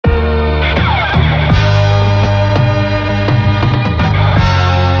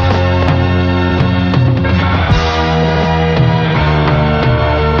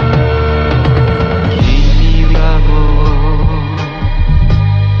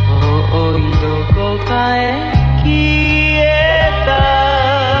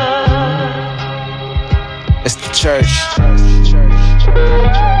church.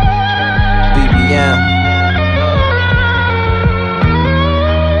 BBM.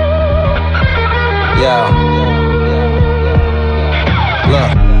 Yo.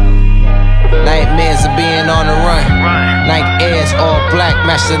 Look. Nightmares of being on the run. Night airs, all black,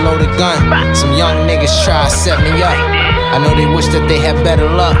 match the loaded gun. Some young niggas try to set me up. I know they wish that they had better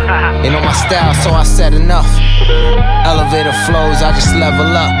luck. They know my style, so I said enough. Elevator flows, I just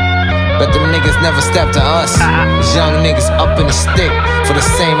level up. But them niggas never step to us. These young niggas up in the stick for the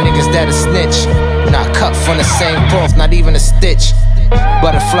same niggas that'll snitch. Not cut from the same cloth, not even a stitch.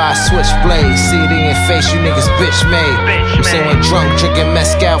 Butterfly switchblade, see it in your face, you niggas bitch made. I'm saying drunk, drinking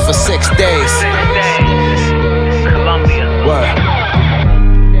mezcal for 6 days. Word.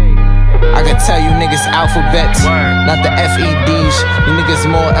 I can tell you niggas alphabets, not the FEDs. You niggas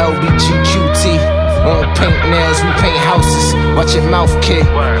more LBGQT. We don't paint nails, we paint houses. Watch your mouth, kid.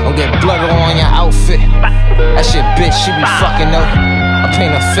 Don't get blood on your outfit. That shit bitch, she be fucking up. I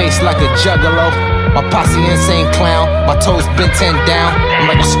paint her face like a juggalo. My posse insane clown, my toes bent 10 down. I'm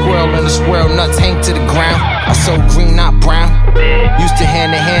like a squirrel and the squirrel nuts hang to the ground. I so green, not brown. Used to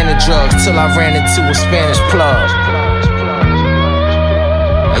hand in hand the drugs till I ran into a Spanish plug.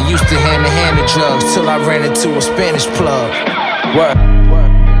 I used to hand in hand the drugs till I ran into a Spanish plug. Word.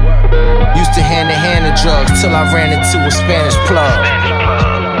 Used to hand in hand the drugs till I ran into a Spanish plug.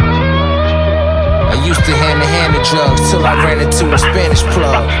 I used to hand in hand the drugs till I ran into a Spanish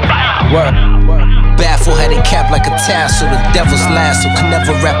plug. Word. Baffle had it capped like a tassel. The devil's lasso can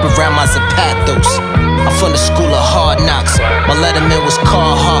never wrap around my zapatos. I'm from the school of hard knocks. My letterman was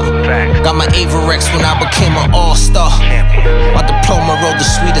Carhartt. Got my Averex when I became an all-star. My diploma rolled the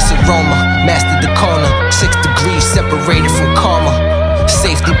sweetest aroma. Mastered the corner, 6 degrees separated from karma.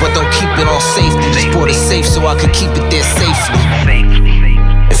 Safety, but don't keep it on safety. Just bought it safe so I could keep it there safely.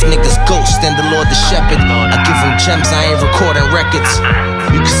 If niggas ghost, then the Lord the shepherd. I give them gems, I ain't recording records.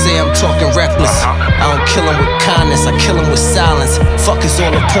 You can say I'm talking reckless. I don't kill him with kindness, I kill him with silence. Fuck is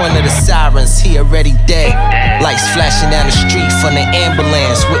all the point of the sirens, he already dead. Lights flashing down the street from the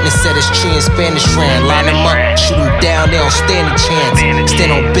ambulance. Witness said his tree in Spanish ran. Line him up, shoot him down, they don't stand a chance.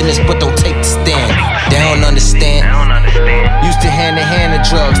 Stand on business but don't take the stand. They don't understand. Used to hand in hand the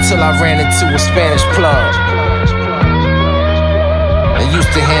drugs till I ran into a Spanish plug. I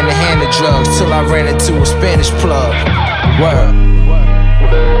used to hand in hand the drugs till I ran into a Spanish plug. Word.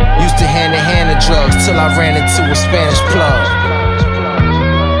 Used to hand in hand the drugs till I ran into a Spanish plug.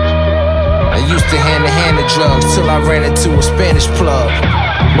 I used to hand in hand the drugs till I ran into a Spanish plug.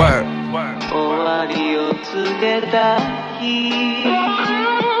 Word.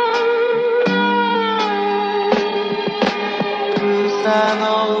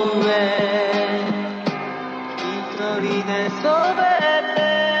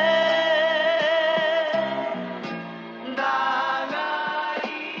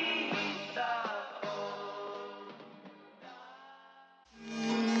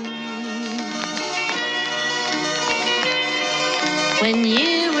 When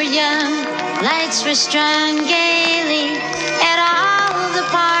you were young, lights were strung gaily. At all the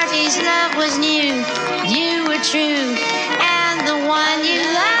parties, love was new. You were true, and the one you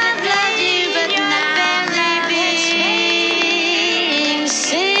loved loved you, but now they're being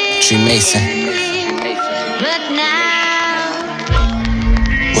seen. Tree Mason. But now,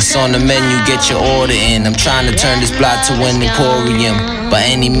 what's on the menu? Get your order in. I'm trying to turn this block to an emporium. By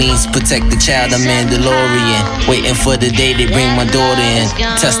any means, protect the child, I'm Mandalorian. Waiting for the day they bring my daughter in.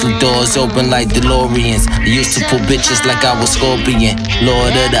 Tesla doors open like DeLoreans. I used to pull bitches like I was Scorpion.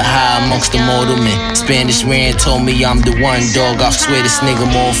 Lord of the high amongst the mortal men. Spanish man told me I'm the one, dog. I swear this nigga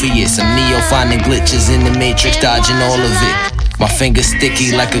Morpheus. I'm Neo finding glitches in the Matrix, dodging all of it. My fingers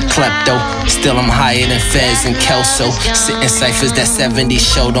sticky like a klepto. Still I'm higher than Fez and Kelso. Sitting ciphers that 70s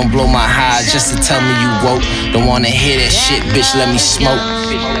show. Don't blow my high just to tell me you woke. Don't wanna hear that shit, bitch, let me smoke.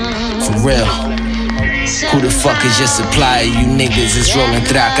 For real. Who the fuck is your supplier? You niggas is rolling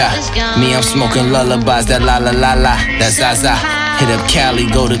traca. Me, I'm smoking lullabies, that la la la la, that zaza. Hit up Cali,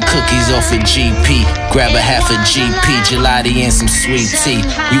 go to cookies off a GP. Grab a half a GP, gelati and some sweet tea.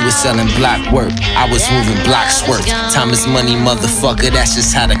 You was selling block work, I was moving blocks worth. Time is money, motherfucker, that's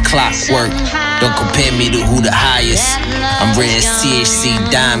just how the clock work. Don't compare me to who the highest. I'm rare as THC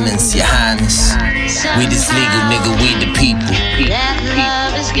diamonds, your highness. Weed is legal, nigga, we the people. that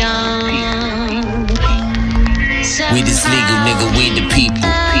love is gone. Weed is legal, nigga, we the people.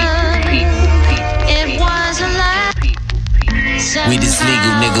 It was a lie. Weed is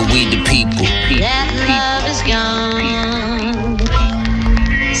legal, nigga, we the people. That love is gone.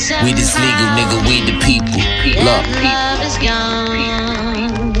 Weed is legal, nigga, we the people. That Look, love is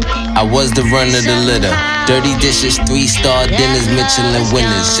gone. I I was the run of the litter. Dirty dishes, 3-star dinners, Michelin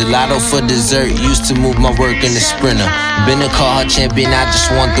winners. Gelato for dessert, used to move my work in the Sprinter. Been a Carhartt champion, I just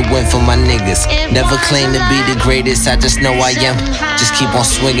want the win for my niggas. Never claim to be the greatest, I just know I am. Just keep on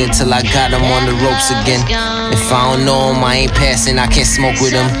swinging till I got them on the ropes again. If I don't know them, I ain't passing, I can't smoke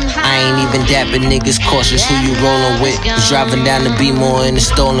with them. I ain't even dapping niggas, cautious who you rolling with. Was driving down the Beamer in a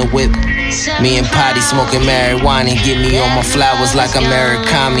stolen whip. Me and Potty smoking marijuana, give me all my flowers like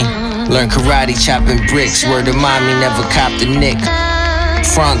Amerikami. Learn karate, chopping bricks, word to mommy, never copped a nick.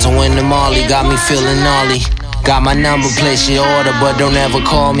 Fronto in the Molly, got me feeling gnarly. Got my number, place your order, but don't ever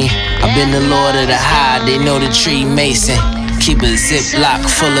call me. I've been the lord of the high, they know the tree mason. Keep a ziplock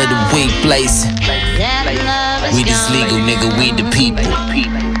full of the weed blazing. We just legal, nigga, we the people.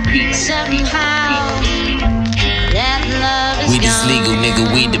 We just legal, nigga,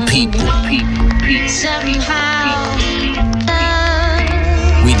 we the people.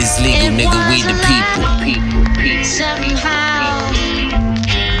 We just legal, nigga, we the people.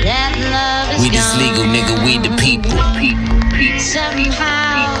 We just legal, nigga, we the people.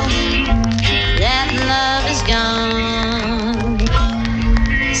 Somehow that love is gone.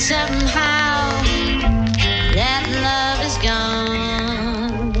 Somehow that love is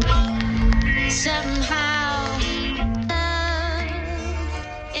gone. Somehow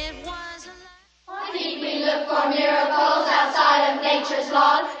it was a Why need we look for miracles outside of nature's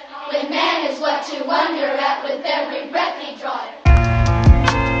laws, when man is what to wonder at with every breath he draws?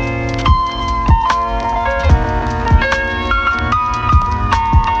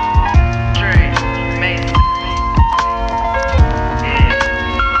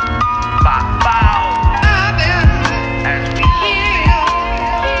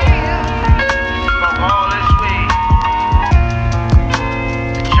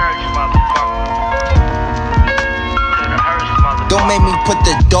 Don't make me put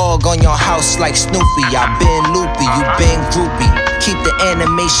the dog on your house like Snoopy. I been loopy, you been groupie. Keep the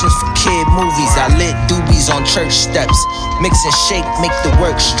animations for kid movies. I lit doobies on church steps. Mix and shake, make the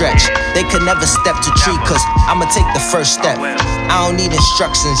work stretch. They could never step to tree, cause I'ma take the first step. I don't need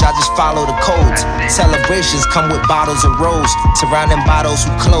instructions, I just follow the codes. Celebrations come with bottles of rose. Surrounding bottles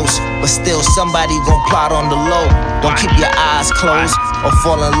who close, but still somebody gon' plot on the low. Don't keep your eyes closed or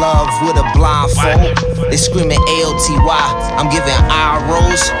fall in love with a blindfold. They screaming AOTY, I'm giving eye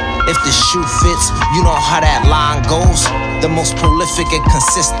rolls. If the shoe fits, you know how that line goes. The most prolific and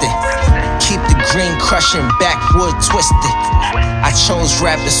consistent. Keep the green crushing, backwood twisted. I chose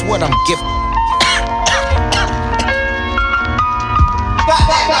rap, it's what I'm gifted.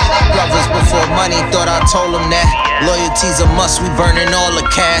 Brothers before money, thought I told them that. Loyalty's a must, we burning all the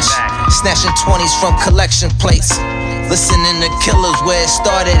cash. Snatching 20s from collection plates. Listening to killers where it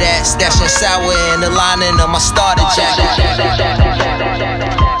started at. Stashing sour in the lining of my starter jacket.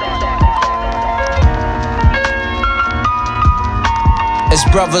 As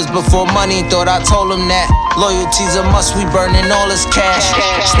brothers before money, thought I told them that. Loyalty's a must, we burning all this cash.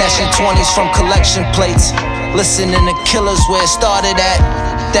 Snatching 20s from collection plates. Listening to killers where it started at.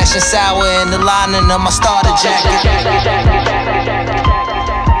 Dashing sour in the lining of my starter jacket.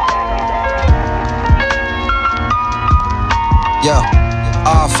 Yo,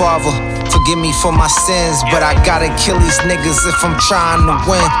 our Father, forgive me for my sins, but I gotta kill these niggas if I'm trying to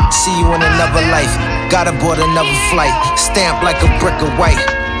win. See you in another life, gotta board another flight. Stamped like a brick of white.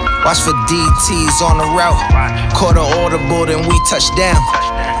 Watch for DTs on the route. Caught an audible, then we touch down.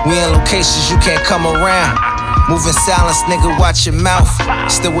 We in locations you can't come around. Moving silence, nigga, watch your mouth.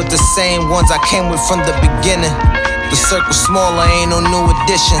 Still with the same ones I came with from the beginning. The circle smaller, ain't no new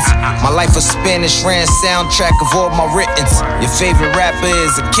additions. My life a Spanish ran soundtrack of all my writtens. Your favorite rapper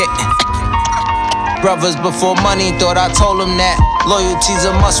is a kitten. Brothers before money, thought I told them that. Loyalty's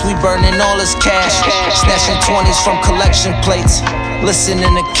a must, we burning all this cash. Snatching 20s from collection plates.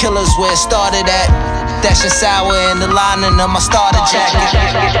 Listening to killers where it started at. Dashing sour in the lining of my starter jacket.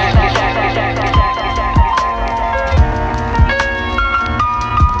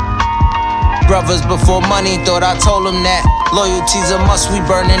 Brothers before money, thought I told them that. Loyalty's a must, we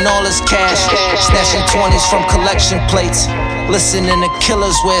burning all this cash. Snatching 20s from collection plates. Listening to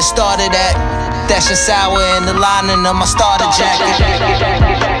killers where it started at. Dashing sour in the lining of my starter jacket.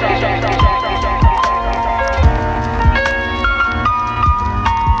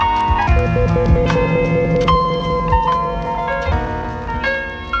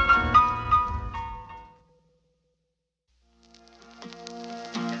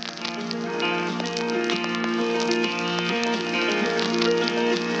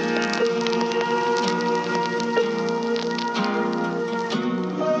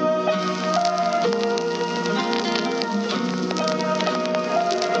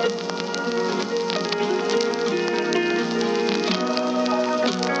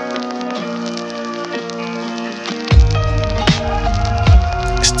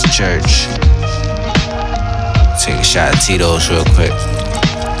 church. Take a shot of Tito's real quick.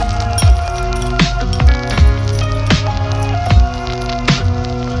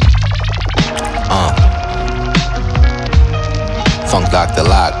 Funk Docta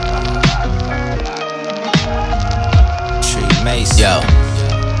Lock. Tree Mace. Yo,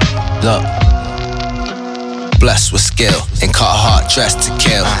 look. Blessed with skill and Carhartt dressed to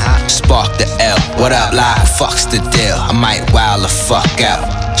kill. Spark the L. What up, live? Fuck's the deal. I might wild the fuck out.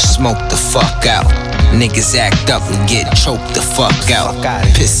 Smoke the fuck out. Niggas act up and get choked the fuck out.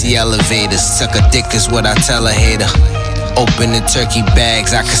 Pissy elevators. Suck a dick is what I tell a hater. Open the turkey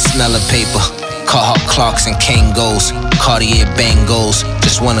bags. I can smell the paper. Carhartt Clarks and Kangos, Cartier Bangos.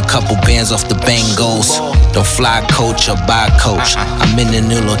 Just won a couple bands off the Bangos. Don't fly coach or buy coach. I'm in a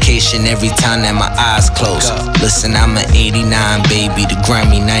new location every time that my eyes close. Listen, I'm an 89 baby. The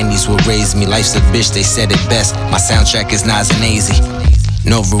grimy 90s will raise me. Life's a bitch, they said it best. My soundtrack is Nas and AZ.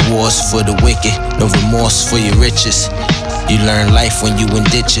 No rewards for the wicked, no remorse for your riches. You learn life when you in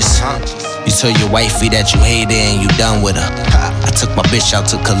ditches. You tell your wifey that you hate her and you done with her. I took my bitch out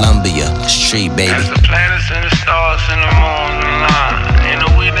to Columbia, street baby. As the planets and the stars and the moon align, in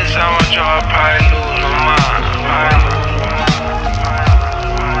the weakness I want you, I'll probably lose my mind.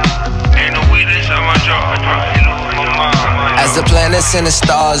 In the weakness I want you, I'll probably lose my mind. As the planets and the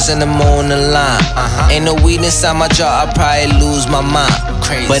stars and the moon align, ain't no weakness on my jaw, I probably lose my mind.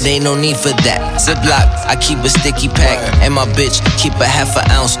 But ain't no need for that. Ziploc, I keep a sticky pack, and my bitch keep a half an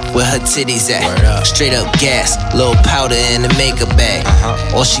ounce where her titties at. Straight up gas, little powder in the makeup bag.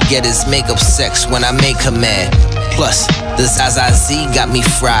 All she get is makeup sex when I make her mad. Plus, the Zaza got me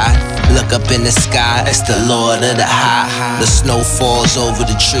fried. Look up in the sky, it's the Lord of the High. The snow falls over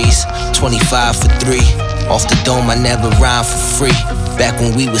the trees, 25 for 3. Off the dome, I never rhyme for free. Back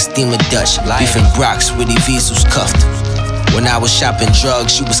when we was steaming Dutch, beefing Brox with Evisus cuffed. When I was shopping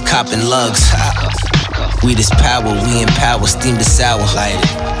drugs, you was copping lugs. Weed is power, we empower, steam to sour.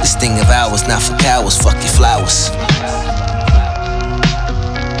 This thing of ours, not for cowards, fuck your flowers.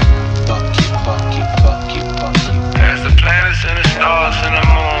 As the planets and the stars and the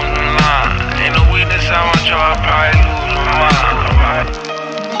moon align, ain't no weakness I want you, I'll probably lose my mind.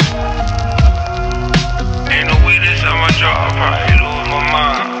 Ain't no weakness I want you, I'll probably lose my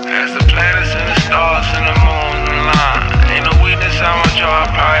mind. As the planets and the stars and the moon align, ain't no weakness I want you, I'll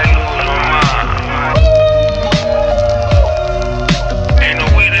probably lose my mind. Ain't no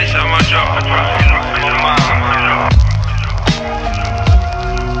weakness I want you, I'll probably lose my mind.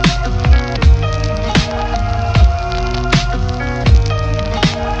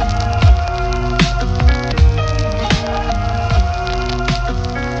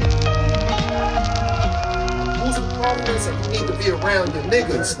 You need to be around your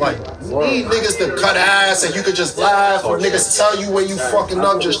niggas. Like, you need niggas to cut ass and you could just laugh, or niggas tell you when you fucking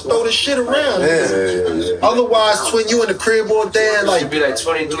up, just throw this shit around. Otherwise, twin, you in the crib all day and like, be like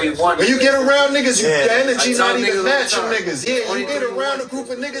 23-1. when you get around niggas, your energy not even matching niggas. Yeah, you get around a group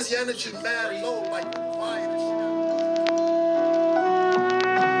of niggas, your energy mad low, like fire.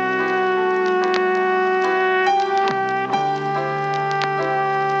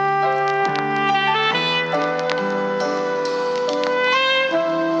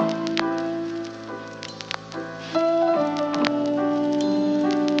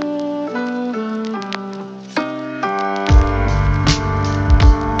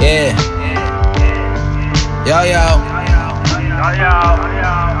 Yeah. Yo, yo.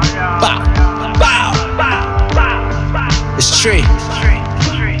 Bow, bow. It's Tree.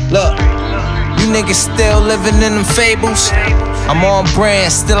 Look, you niggas still living in them fables. I'm on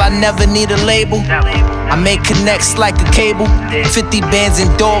brand, still I never need a label. I make connects like a cable. 50 bands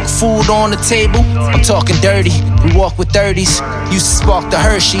and dog food on the table. I'm talking dirty, we walk with 30s. Used to spark the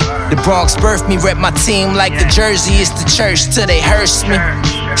Hershey. The Bronx birthed me, rep my team like the Jersey. It's the church till they hearse me.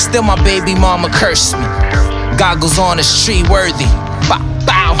 Still my baby mama cursed me. Goggles on the street worthy. Bow,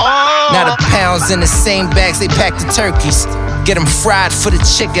 bow. Now the pounds in the same bags they pack the turkeys. Get them fried for the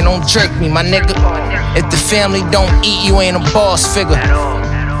chicken, don't jerk me, my nigga. If the family don't eat, you ain't a boss figure.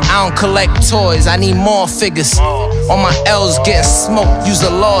 I don't collect toys, I need more figures. On my L's getting smoked, use a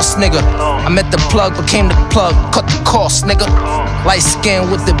lost nigga. I met the plug, became the plug, cut the cost, nigga. Light skin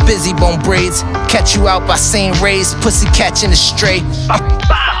with the busy bone braids. Catch you out by St. Ray's, pussy catching a stray.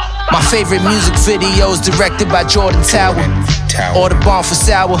 My favorite music videos directed by Jordan Tower. Or the bomb for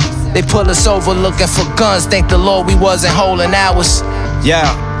sour. They pull us over looking for guns. Thank the Lord we wasn't holding ours.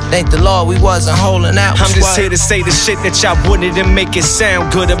 Yeah. Thank the Lord we wasn't holding out. I'm just here to say the shit that y'all wanted and make it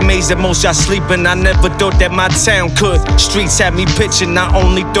sound good. Amazed that most y'all sleeping, I never thought that my town could. Streets had me pitching, I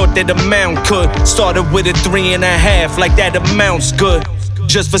only thought that amount could. Started with a 3.5, like that amount's good.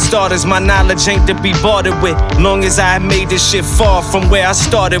 Just for starters, my knowledge ain't to be bartered with. Long as I made this shit far from where I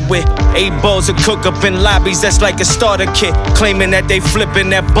started with. 8 balls of cook up in lobbies, that's like a starter kit. Claiming that they flipping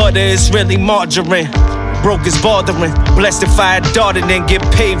that butter is really margarine. Broke is bothering. Blessed if I had darted and get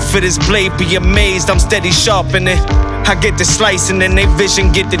paid for this blade. Be amazed, I'm steady sharpening. I get the slicing and they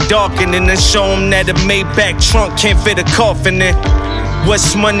vision get the darkening. And show them that a Maybach trunk can't fit a coffin in.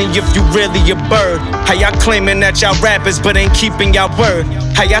 What's money if you really a bird? How y'all claiming that y'all rappers but ain't keeping y'all word?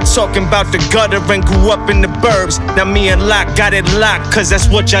 How y'all talking about the gutter and grew up in the burbs? Now me and Locke got it locked cause that's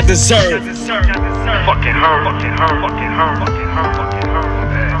what y'all deserve. Fucking her, fucking her, fucking her, fucking her, fucking her.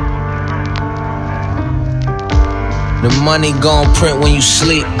 The money gon' print when you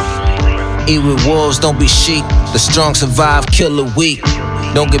sleep. Eat with wolves, don't be sheep. The strong survive, kill the weak.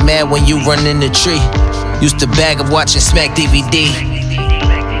 Don't get mad when you run in the tree. Used to bag of watching Smack DVD.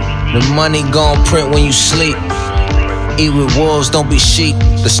 The money gon' print when you sleep. Eat with wolves, don't be sheep.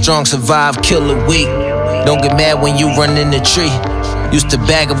 The strong survive, kill the weak. Don't get mad when you run in the tree. Used to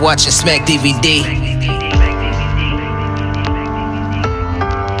bag of watching Smack DVD.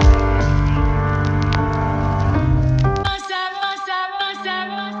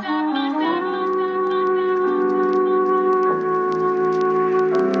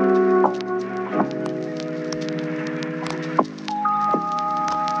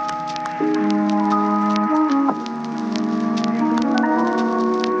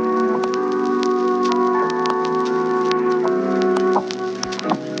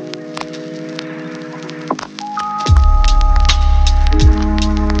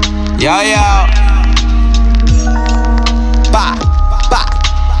 Yo, yo. Ba, ba,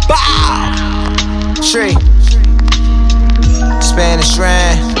 ba. Tree. Spanish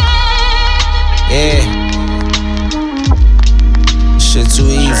rain. Yeah. Shit too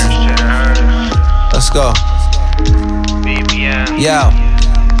easy. Let's go. Yo.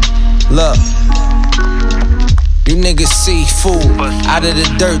 Look. You niggas see food. Out of the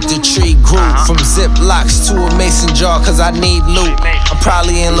dirt, the tree grew. From Ziplocs to a mason jar, cause I need loot. I'm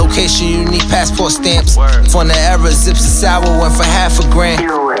probably in location, you need passport stamps. From the era, zips and sour went for $50,000.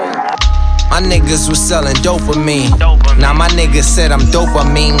 My niggas was selling dopamine. Now my niggas said I'm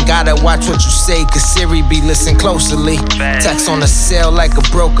dopamine. Gotta watch what you say, cause Siri be listening closely. Text on the cell like a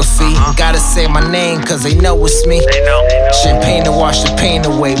broker fee. Gotta say my name, cause they know it's me. Champagne to wash the pain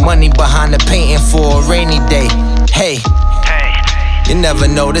away. Money behind the painting for a rainy day. Hey, you never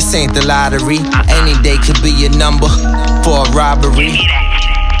know, this ain't the lottery. Any day could be your number for a robbery.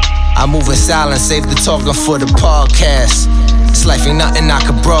 I move in silence, save the talking for the podcast. This life ain't nothing I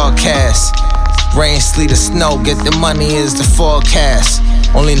could broadcast. Rain, sleet, or snow, get the money is the forecast.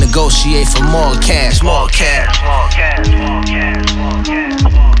 Only negotiate for more cash, more cash.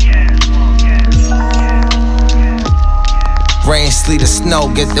 Rain, sleet, or snow,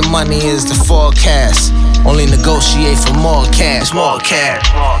 get the money is the forecast. Only negotiate for more cash, more cash.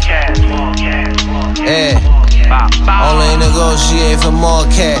 Yeah. Only negotiate for more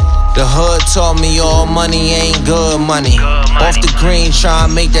cash. The hood taught me all money ain't good money. Off the green,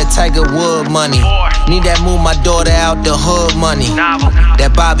 tryna make that Tiger Wood money. Need that move my daughter out the hood money.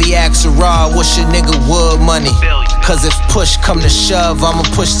 That Bobby Axelrod, what's your nigga wood money? Cause if push come to shove, I'ma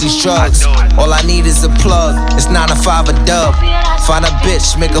push these drugs. All I need is a plug, it's 9 to 5 a dub. Find a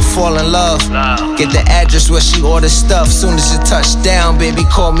bitch, make her fall in love. Get the address where she orders stuff. Soon as you touch down, baby,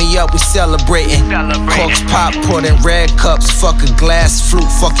 call me up, we celebrating. Corks pop, poured in red cups. Fuck a glass flute,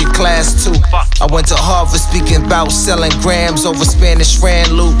 fuck your class too. I went to Harvard speaking about selling grams over Spanish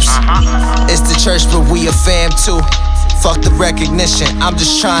ran loops. It's the church, but we a fam too. Fuck the recognition, I'm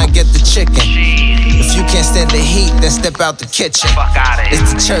just trying to get the chicken. If you can't stand the heat, then step out the kitchen. It's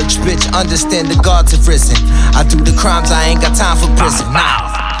the church, bitch, understand the gods have risen. I do the crimes, I ain't got time for prison.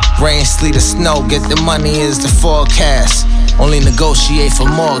 Rain, sleet, or snow, get the money is the forecast. Only negotiate for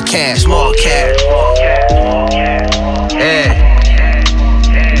more cash, more cash. Yeah.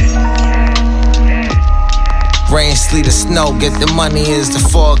 Rain, sleet, or snow, get the money is the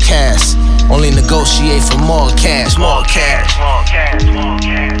forecast. Only negotiate for more cash, more cash.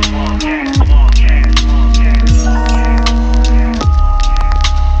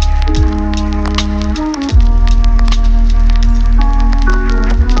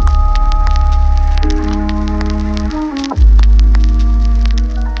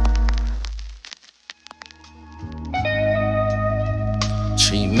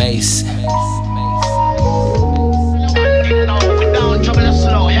 Tree Mason.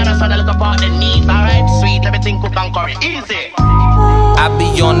 I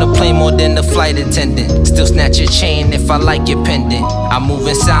be on the plane more than the flight attendant. Still snatch your chain if I like your pendant. I move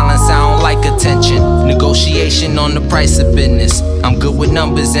in silence, I don't like attention. Negotiation on the price of business. I'm good with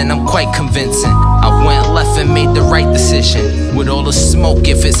numbers and I'm quite convincing. I went left and made the right decision. With all the smoke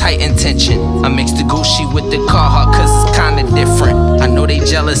if it's heightened tension. I mixed the Gucci with the Carhartt cause it's kinda different. I know they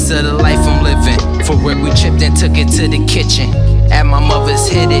jealous of the life I'm living. For work we chipped and took it to the kitchen. At my mother's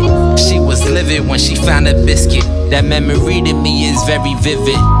hit it. She was livid when she found a biscuit. That memory to me is very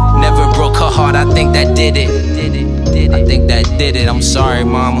vivid. Never broke her heart, I think that did it. I think that did it, I'm sorry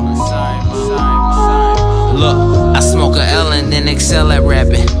mama. Look, I smoke a L and then excel at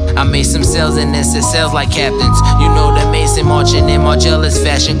rapping. I made some sales and then set sales like captains. You know the Mason marching in Margiela's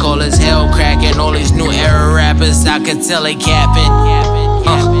fashion. Call us hell cracking. All these new era rappers, I could tell they capping.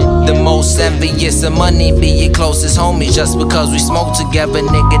 The most envious of money be your closest homies. Just because we smoke together,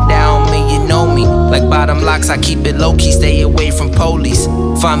 nigga, that don't mean you know me. Like bottom locks, I keep it low-key, stay away from police.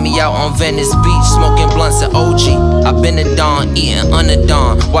 Find me out on Venice Beach, smoking blunts at OG. I been a Don, eating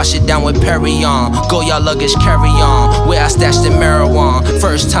underdone. Wash it down with Perrion. Go y'all luggage, carry on. Where I stashed the marijuana.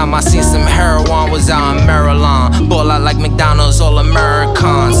 First time I seen some heroin was out in Maryland. Ball out like McDonald's, all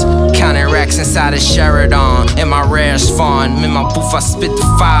Americans. Counting racks inside a Sheraton. In my rare spawn, in my booth I spit the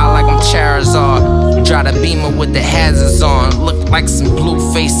fire like I'm Charizard. Drive the Beamer with the hazards on. Look like some blue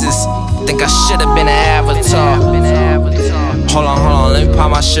faces. Think I should've been an avatar. Hold on, let me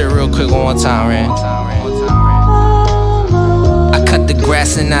pop my shit real quick one more time, man. I cut the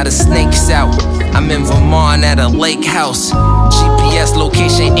grass and now the snakes out. I'm in Vermont at a lake house. GPS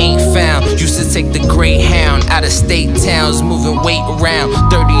location ain't found. Used to take the Greyhound out of state towns, moving weight around.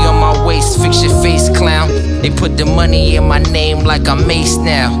 30 on my waist, fix your face, clown. They put the money in my name like I'm Mace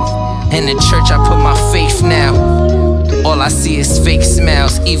now. In the church I put my faith now. All I see is fake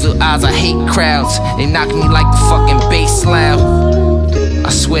smiles, evil eyes, I hate crowds. They knock me like the fucking bass loud. I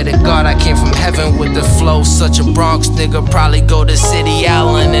swear to God I came from heaven with the flow. Such a Bronx nigga, probably go to City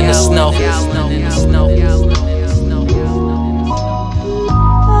Island in the snow.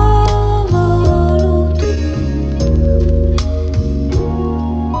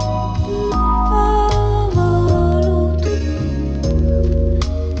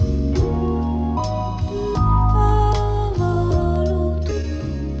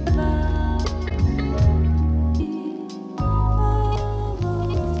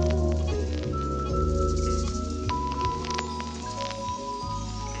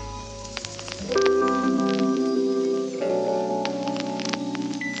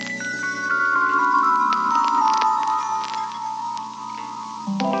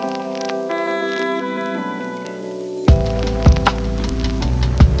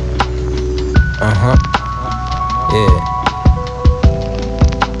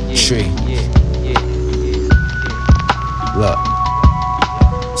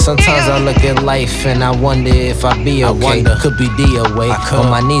 Sometimes I look at life and I wonder if I be okay. Could be D away. On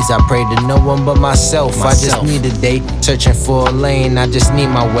my knees I pray to no one but myself. I just need a day, searching for a lane. I just need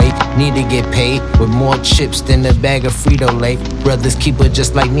my way, need to get paid with more chips than a bag of Frito-Lay. Brothers keeper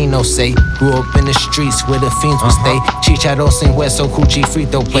just like Nino say. Grew up in the streets where the fiends will stay. Chicharos and hueso, coochie,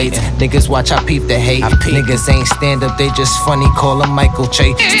 frito plates. Niggas watch, I peep the hate. Niggas ain't stand up, they just funny, call them Michael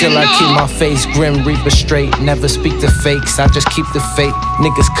Che. Still I keep my face grim, reaper straight. Never speak to fakes, I just keep the faith.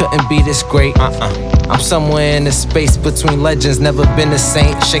 Niggas couldn't be this great. I'm somewhere in the space between legends, never been a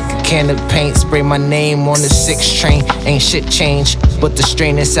saint. Shake a can of paint, spray my name on the 6 train. Ain't shit changed, but the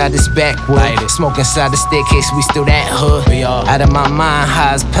strain inside this backwood. Smoke inside the staircase, we still that hood. Out of my mind,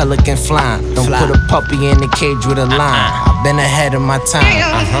 high as pelican flying. Don't put a puppy in the cage with a lion. I've been ahead of my time.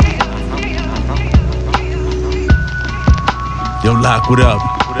 Yo, Lock, what up?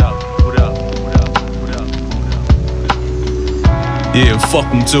 Yeah, fuck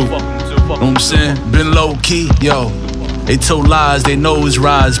them too. Know what I'm saying? Been low key, yo. They told lies, they know it's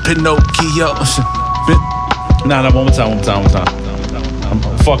rise. Pinocchio. Nah, one more time.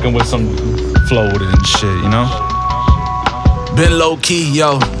 I'm fucking with some flow with it and shit, you know? Been low key,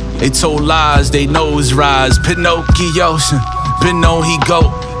 yo. They told lies, they know it's rise. Pinocchio. Been on he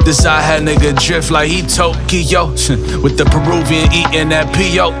go. This I had nigga drift like he Tokyo. With the Peruvian eating that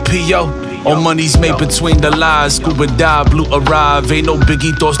P.O. All money's made between the lies. Scuba dive, Blue arrive. Ain't no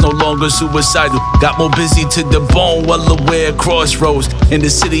biggie thoughts, no longer suicidal. Got more busy to the bone, well aware crossroads. In the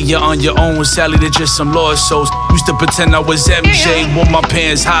city, you're on your own. Sadly, they're just some lost souls. Used to pretend I was MJ, wore my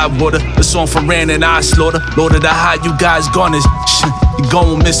pants high water. A song from Ran and I slaughter. Lord of the high, you guys goners. You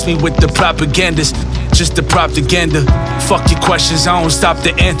gon' miss me with the propagandas. Just the propaganda. Fuck your questions, I don't stop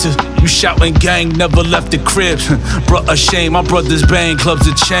to answer. You shouting gang, never left the crib. Brought a shame, my brothers bang, clubs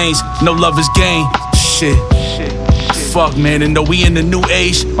of chains. No love is gain. Shit. fuck, man. And though we in the new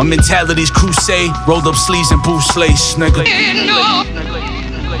age, my mentality's crusade. Rolled up sleeves and boost lace, nigga.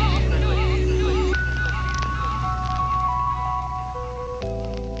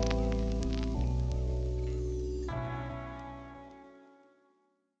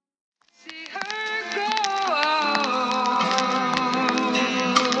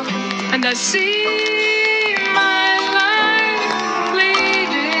 And I see my life bleeding,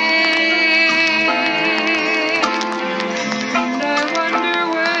 and I wonder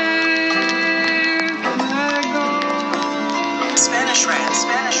where can I go? Spanish rant,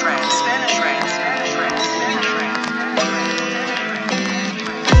 Spanish rant, Spanish rant, Spanish rant, Spanish rant.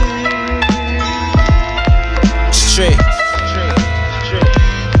 Straight.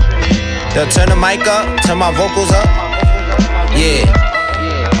 Yo, turn the mic up, turn my vocals up. Yeah.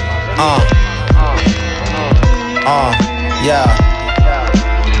 Yeah.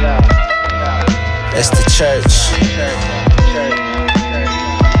 It's the church.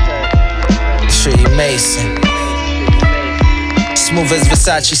 Tree Mason. Smooth as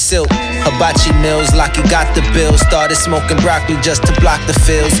Versace silk. Hibachi meals like he got the bill. Started smoking broccoli just to block the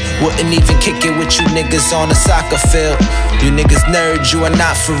fields. Wouldn't even kick it with you niggas on the soccer field. You niggas nerds, you are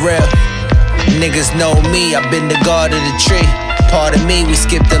not for real. Niggas know me, I've been the guard of the tree. Pardon me, we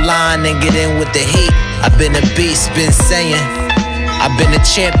skip the line and get in with the heat. I've been a beast, been saying. I've been a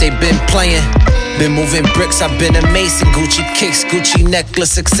champ, they been playing. Been moving bricks, I've been a mason. Gucci kicks, Gucci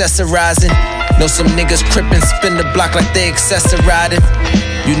necklace, accessorizing. Know some niggas crippin', spin the block like they accessorizing.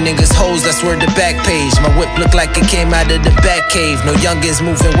 You niggas hoes, that's word the back page. My whip look like it came out of the back cave. No youngins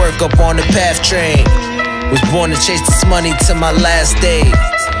moving work up on the path train. Was born to chase this money to my last days.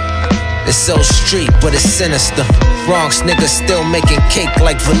 It's so street, but it's sinister. Bronx niggas still making cake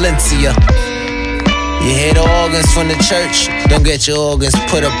like Valencia. You hear the organs from the church? Don't get your organs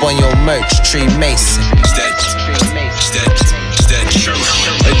put up on your merch. Tree Mason.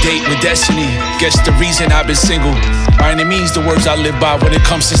 A date with destiny. Guess the reason I've been single. By any means, the words I live by when it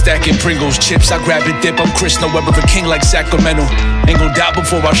comes to stacking Pringles. Chips, I grab and dip. I'm Chris, no ever a king like Sacramento. Ain't gon' die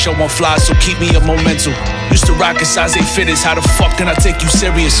before I show my fly, so keep me a momentum. Used to rock a size 8 fitters. How the fuck can I take you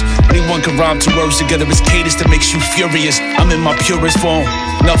serious? Anyone can rhyme 2 words together. It's cadence that makes you furious. I'm in my purest form.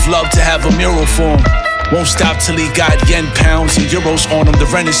 Enough love to have a mural form. Won't stop till he got yen, pounds, and euros on him. The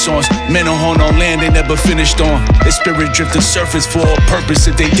Renaissance, men on land they never finished on. Their spirit drifting surface for a purpose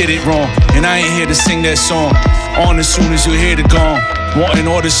if they did it wrong. And I ain't here to sing that song. On as soon as you hear the gong. Wanting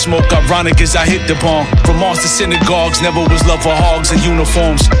all the smoke, ironic as I hit the bomb. From Mars to synagogues, never was love for hogs and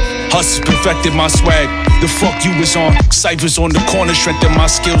uniforms. Hustlers perfected my swag. The fuck you was on? Ciphers on the corner, strengthen my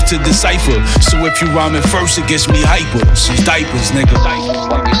skills to decipher. So if you rhyming first, it gets me hyper. Since diapers, nigga.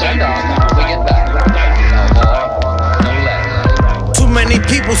 Many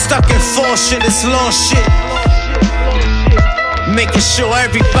people stuck in false shit, it's lost shit. Making sure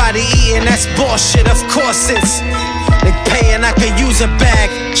everybody eating, that's bullshit. Of course it's they paying, I can use a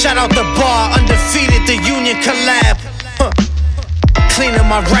bag. Shout out the bar, undefeated, the union collab. Cleaning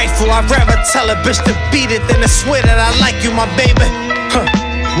my rifle, I'd rather tell a bitch to beat it than to swear that I like you, my baby.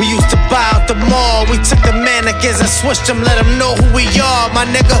 We used to buy out the mall, we took the mannequins and switched them, let them know who we are, my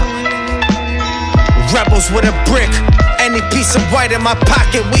nigga. Rebels with a brick, any piece of white in my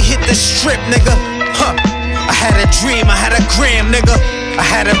pocket, we hit the strip, nigga. I had a dream, I had a gram, nigga. I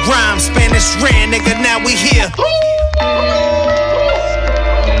had a rhyme, Spanish ran, nigga, now we here.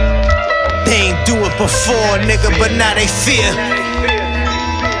 They ain't do it before, nigga, but now they fear.